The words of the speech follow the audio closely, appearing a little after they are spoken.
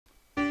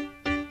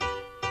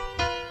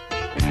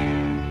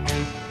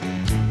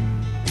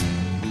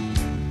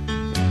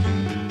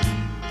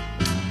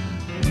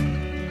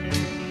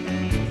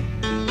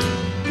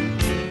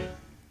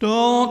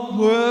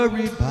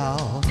worry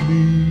about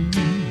me.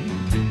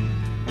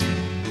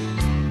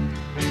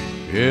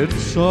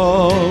 It's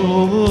all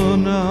over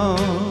now.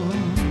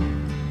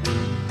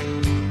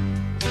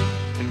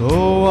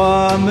 Though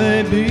I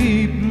may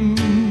be blue,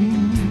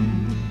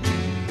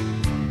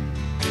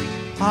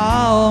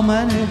 I'll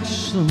manage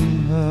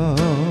somehow.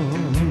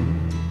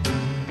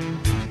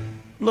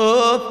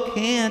 Love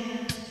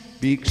can't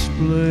be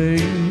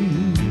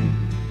explained,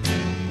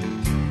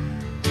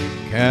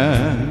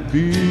 can't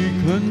be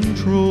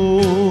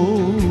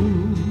controlled.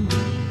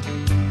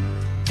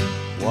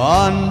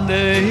 One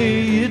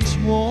day it's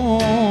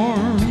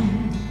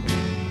warm,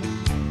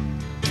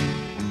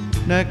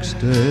 next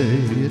day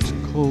it's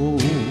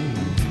cold.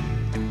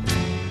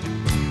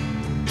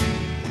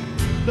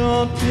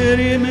 Don't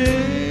pity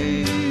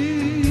me,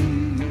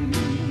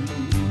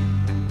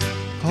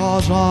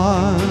 'cause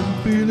I'm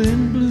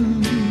feeling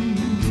blue.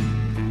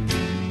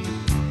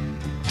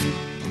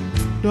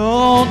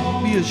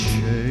 Don't be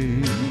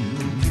ashamed,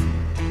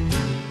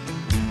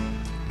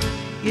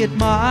 it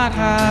might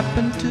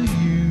happen to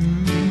you.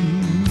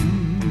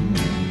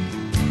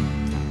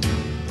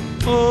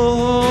 Oh,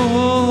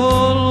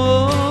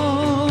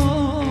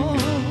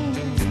 Lord,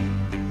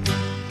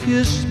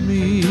 kiss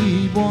me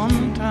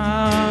one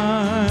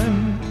time,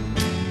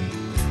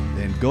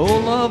 then go,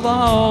 love,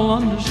 I'll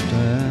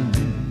understand.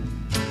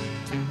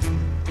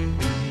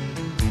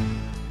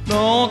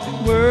 Don't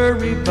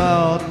worry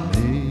about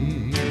me.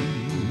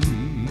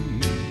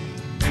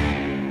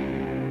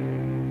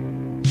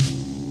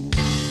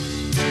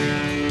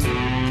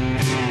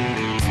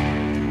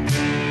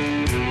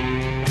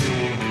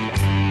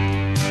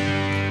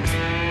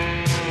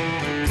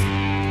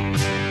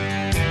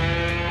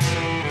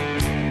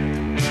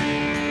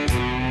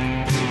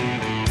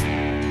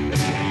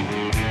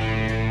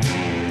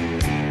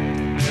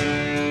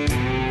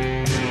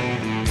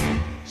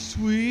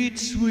 Sweet,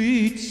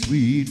 sweet,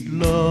 sweet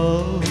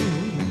love,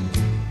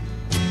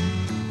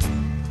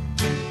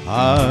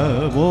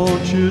 I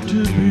want you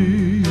to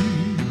be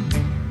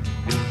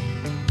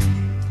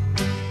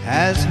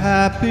as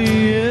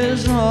happy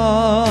as I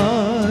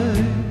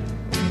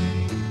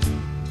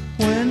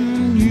when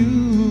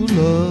you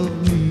love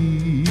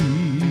me.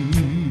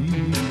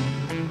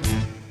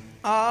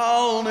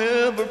 I'll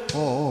never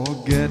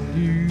forget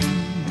you,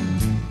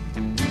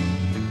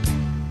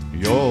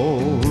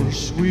 your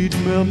sweet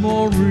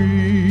memory.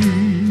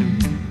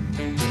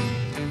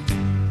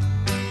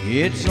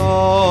 It's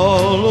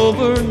all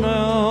over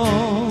now.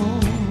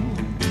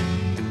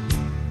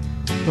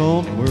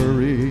 Don't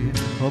worry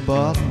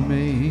about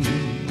me.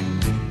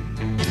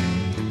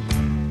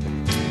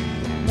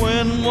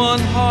 When one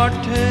heart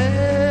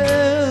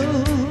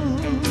tells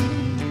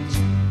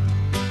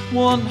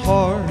one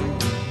heart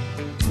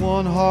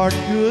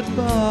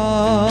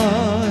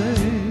goodbye,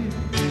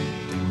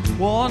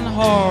 one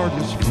heart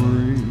is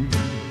free,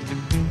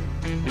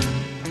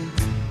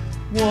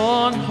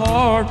 one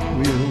heart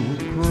will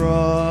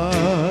cry.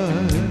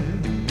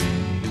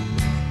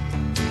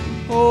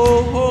 Oh,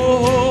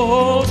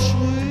 oh,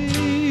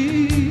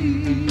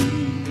 sweet,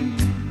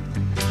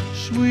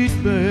 sweet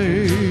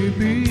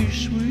baby,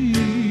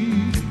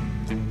 sweet.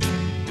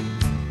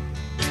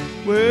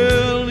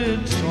 Well,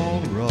 it's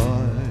all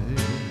right.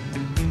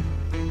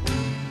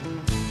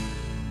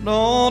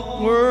 Don't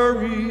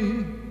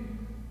worry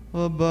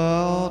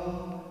about